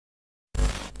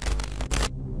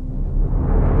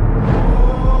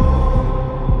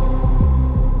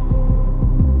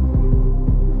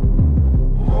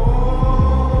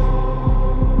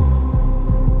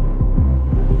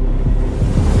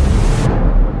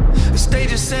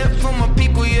sent for my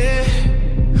people, yeah.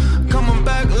 Coming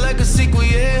back like a sequel,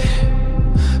 yeah.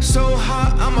 So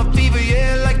hot, I'm a fever,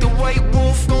 yeah. Like the white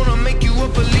wolf, gonna make you a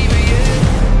believer,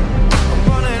 yeah. I'm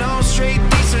running all straight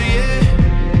diesel,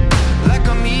 yeah. Like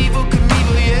I'm evil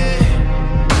Knievel, yeah.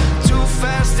 Too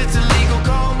fast, it's illegal,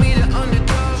 call me the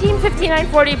underdog. Team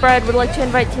 5940 Bread would like to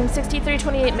invite Team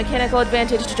 6328 Mechanical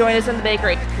Advantage to join us in the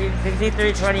bakery. Team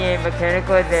 6328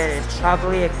 Mechanical Advantage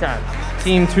probably accepts.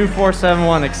 Team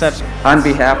 2471 accepts. On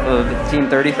behalf of Team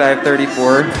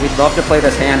 3534, we'd love to play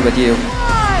this hand with you.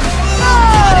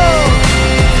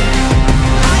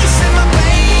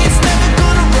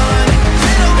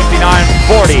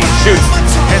 5940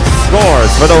 shoots and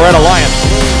scores for the Red Alliance.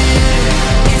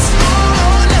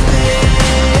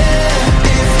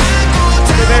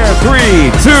 There, 3,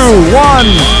 2, 1.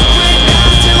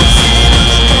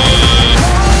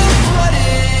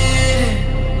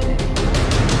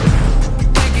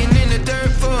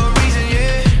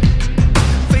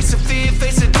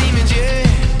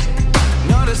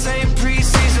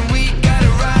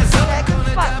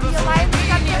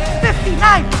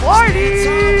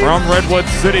 From Redwood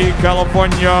City,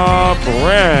 California,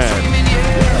 Bread.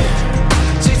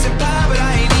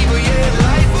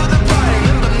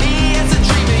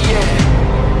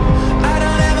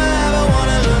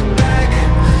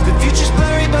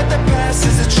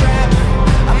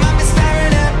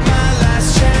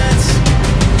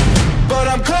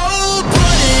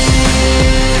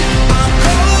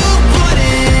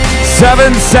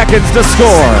 Seven seconds to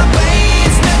score.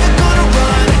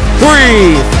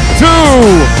 3, 2, 1.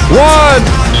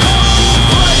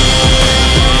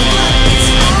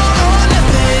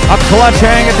 A clutch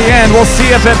hang at the end. We'll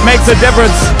see if it makes a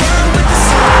difference.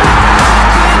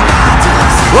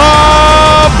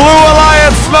 The Blue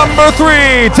Alliance number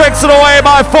 3 takes it away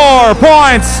by 4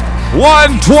 points.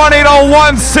 120 to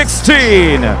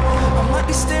 116.